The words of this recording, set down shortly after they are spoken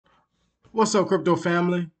What's up, crypto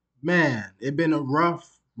family? Man, it's been a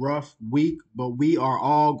rough week, but we are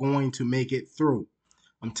all going to make it through.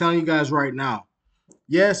 I'm telling you guys right now.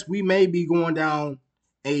 Yes, we may be going down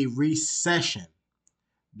a recession.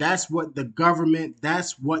 That's what the government,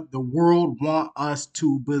 that's what the world want us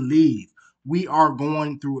to believe. We are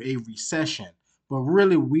going through a recession, but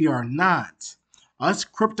really we are not. Us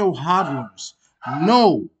crypto hodlers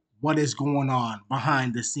know what is going on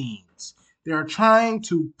behind the scenes. They're trying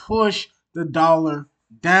to push the dollar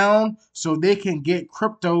down so they can get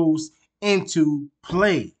cryptos into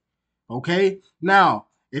play. Okay? Now,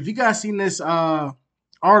 if you guys seen this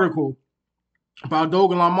article about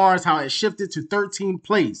Dogelon Mars, how it shifted to 13th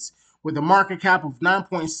place with a market cap of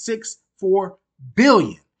 9.64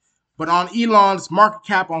 billion. But on Elon's market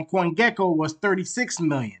cap on CoinGecko was 36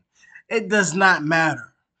 million. It does not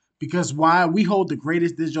matter because why? We hold the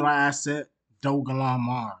greatest digital asset, Dogelon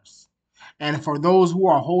Mars. And for those who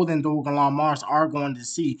are holding Dogelon Mars are going to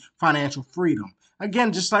see financial freedom.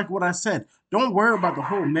 Again, just like what I said, don't worry about the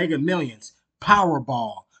whole Mega Millions,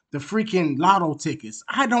 Powerball, the freaking lotto tickets.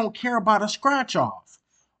 I don't care about a scratch off.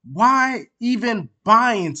 Why even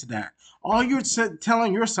buy into that? All you're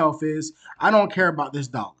telling yourself is, I don't care about this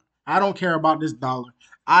dollar. I don't care about this dollar.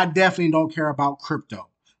 I definitely don't care about crypto.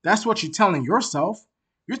 That's what you're telling yourself.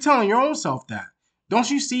 You're telling your own self that. Don't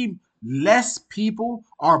you see less people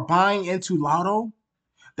are buying into lotto?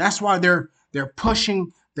 That's why they're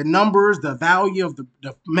pushing the numbers, the value of the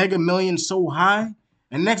Mega Millions so high.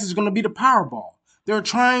 And next is going to be the Powerball. They're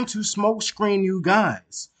trying to smoke screen you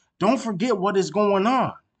guys. Don't forget what is going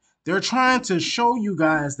on. They're trying to show you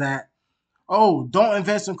guys that, oh, don't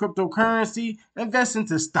invest in cryptocurrency, invest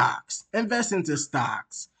into stocks. Invest into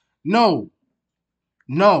stocks. No,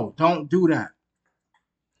 no, don't do that.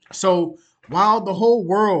 So while the whole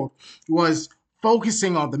world was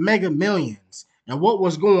focusing on the Mega Millions and what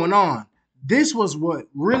was going on, this was what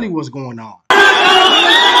really was going on. This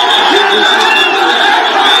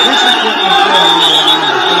is what was going on around the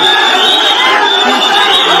world.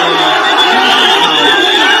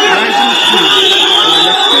 Rising fuel and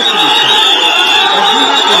electricity costs. If you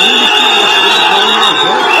have to really see what's really going on,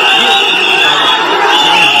 don't get fooled by the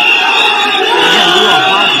stock market. Again, we are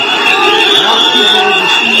hardly. A lot of people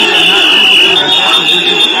overseas are not able to invest in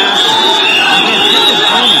digital assets. Again, take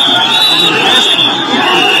advantage of investing into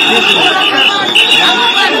digital assets.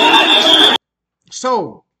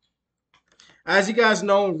 So, as you guys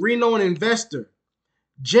know, renowned investor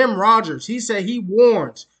Jim Rogers, he said he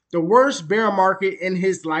warns the worst bear market in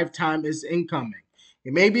his lifetime is incoming.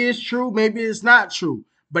 And maybe it's true, maybe it's not true.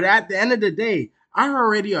 But at the end of the day, I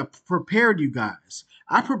already prepared you guys.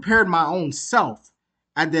 I prepared my own self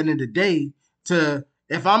at the end of the day to,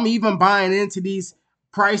 if I'm even buying into these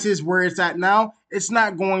prices where it's at now, it's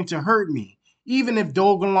not going to hurt me. Even if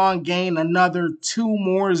Dogelon gained another 2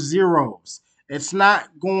 more zeros, it's not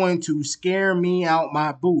going to scare me out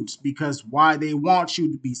my boots because why? They want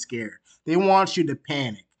you to be scared. They want you to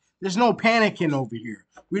panic. There's no panicking over here.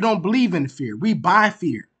 We don't believe in fear. We buy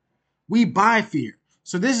fear. We buy fear.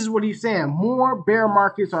 So this is what he's saying. More bear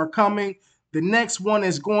markets are coming. The next one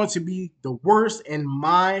is going to be the worst in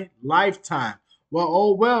my lifetime. Well,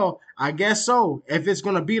 oh well, I guess so. If it's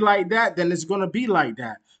going to be like that, then it's going to be like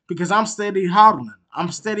that because I'm steady hodling.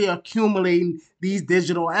 I'm steady accumulating these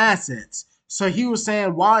digital assets. So he was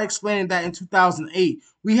saying while explaining that in 2008,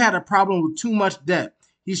 we had a problem with too much debt.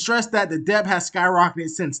 He stressed that the debt has skyrocketed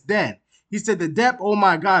since then. He said the debt, oh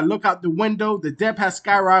my God, look out the window. The debt has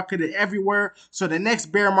skyrocketed everywhere. So the next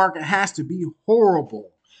bear market has to be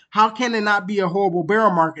horrible. How can it not be a horrible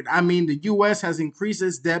bear market? I mean, the U.S. has increased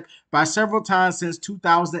its debt by several times since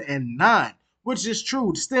 2009, which is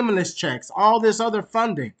true. Stimulus checks, all this other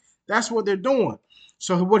funding. That's what they're doing.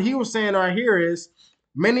 So what he was saying right here is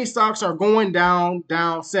many stocks are going down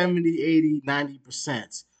 70, 80,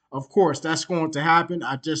 90%. Of course, that's going to happen.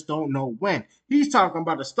 I just don't know when. He's talking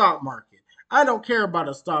about the stock market. I don't care about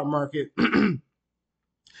the stock market.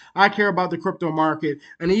 I care about the crypto market.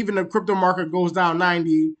 And even if the crypto market goes down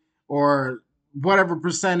 90 or whatever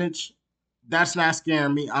percentage, that's not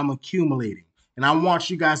scaring me. I'm accumulating. And I want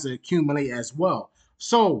you guys to accumulate as well.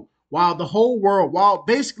 So while the whole world, while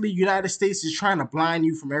basically United States is trying to blind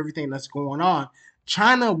you from everything that's going on,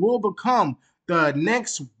 China will become the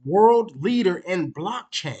next world leader in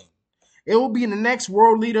blockchain. It will be the next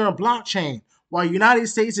world leader in blockchain. While United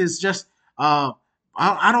States is just, I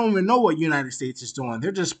don't even know what United States is doing.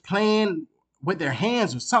 They're just playing with their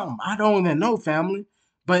hands or something. I don't even know, family.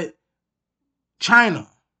 But China,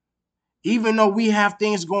 even though we have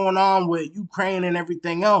things going on with Ukraine and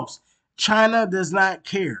everything else, China does not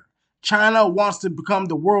care. China wants to become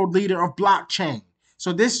the world leader of blockchain.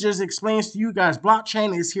 So this just explains to you guys,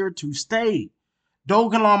 blockchain is here to stay.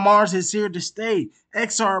 Dogelon Mars is here to stay.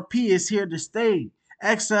 XRP is here to stay.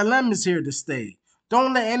 XLM is here to stay.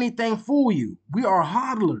 Don't let anything fool you. We are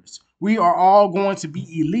hodlers. We are all going to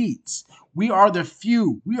be elites. We are the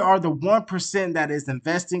few. We are the 1% that is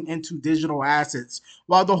investing into digital assets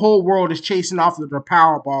while the whole world is chasing off of the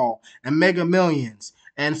Powerball and Mega Millions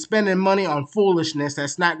and spending money on foolishness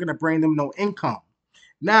that's not going to bring them no income.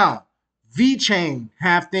 Now, VeChain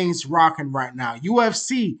have things rocking right now.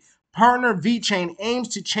 UFC partner VeChain aims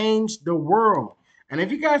to change the world. And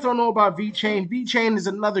if you guys don't know about VeChain, VeChain is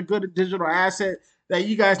another good digital asset that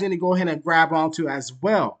you guys need to go ahead and grab onto as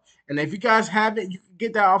well. And if you guys have it, you can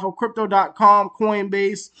get that off of crypto.com,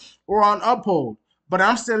 Coinbase, or on Uphold. But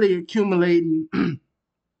I'm still accumulating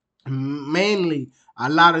mainly a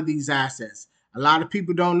lot of these assets. A lot of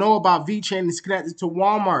people don't know about VeChain. It's connected to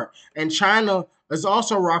Walmart, and China is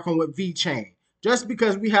also rocking with VeChain. Just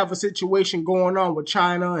because we have a situation going on with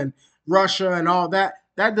China and Russia and all that,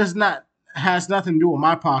 that does not has nothing to do with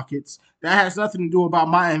my pockets. That has nothing to do about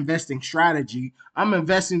my investing strategy. I'm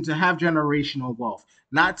investing to have generational wealth,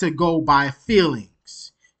 not to go by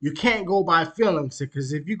feelings. You can't go by feelings,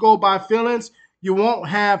 because if you go by feelings, you won't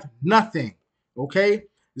have nothing. Okay?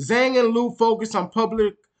 Zhang and Liu focus on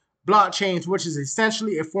public blockchains, which is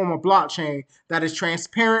essentially a form of blockchain that is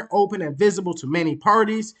transparent, open, and visible to many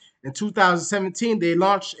parties. In 2017, they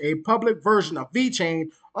launched a public version of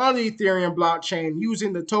VeChain on the Ethereum blockchain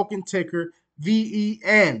using the token ticker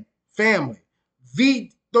VEN family.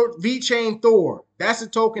 VeChain Thor. That's a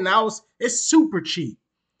token it's super cheap.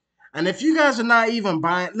 And if you guys are not even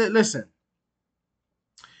buying, listen,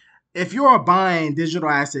 if you're buying digital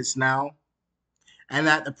assets now and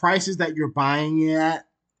at the prices that you're buying it at,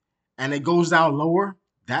 and it goes down lower,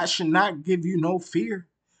 that should not give you no fear.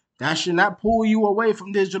 That should not pull you away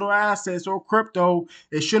from digital assets or crypto.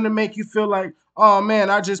 It shouldn't make you feel like, oh man,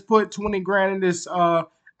 I just put 20 grand in this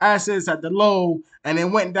assets at the low and it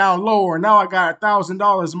went down lower. Now I got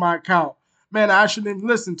 $1,000 in my account. Man, I shouldn't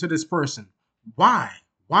listen to this person. Why?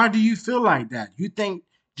 Why do you feel like that? You think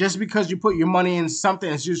just because you put your money in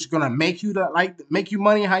something, it's just gonna make you make you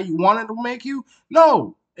money how you want it to make you?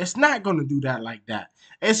 No, it's not gonna do that like that.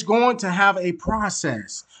 It's going to have a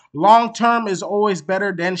process. Long term is always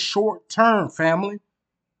better than short term, family.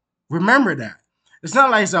 Remember that. It's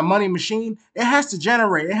not like it's a money machine. It has to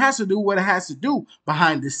generate. It has to do what it has to do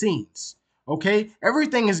behind the scenes. Okay?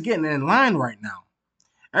 Everything is getting in line right now.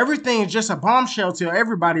 Everything is just a bombshell to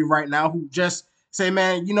everybody right now who just say,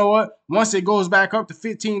 man, you know what? Once it goes back up to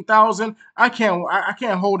 15,000, I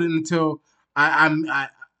can't hold it until I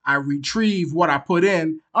retrieve what I put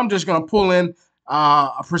in. I'm just gonna pull in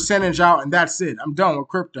a percentage out, and that's it. I'm done with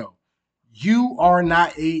crypto. You are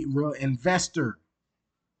not a real investor.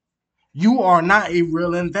 You are not a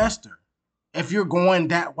real investor if you're going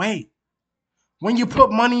that way. When you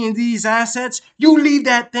put money in these assets, you leave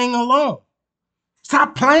that thing alone.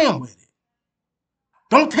 Stop playing with it.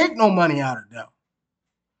 Don't take no money out of them.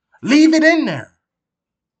 Leave it in there.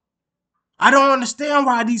 I don't understand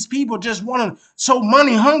why these people just want to so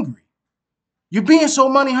money hungry. You're being so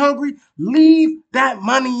money hungry, leave that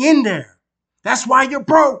money in there. That's why you're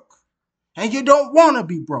broke. And you don't want to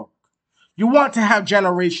be broke. You want to have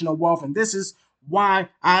generational wealth. And this is why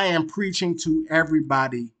I am preaching to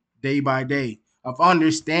everybody day by day of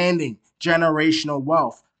understanding generational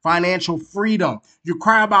wealth, financial freedom. You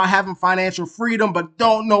cry about having financial freedom, but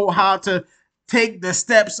don't know how to take the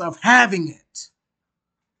steps of having it.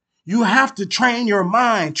 You have to train your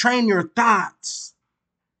mind, train your thoughts.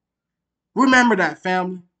 Remember that,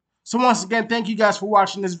 family. So once again, thank you guys for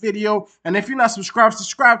watching this video. And if you're not subscribed,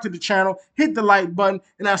 subscribe to the channel, hit the like button,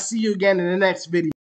 and I'll see you again in the next video.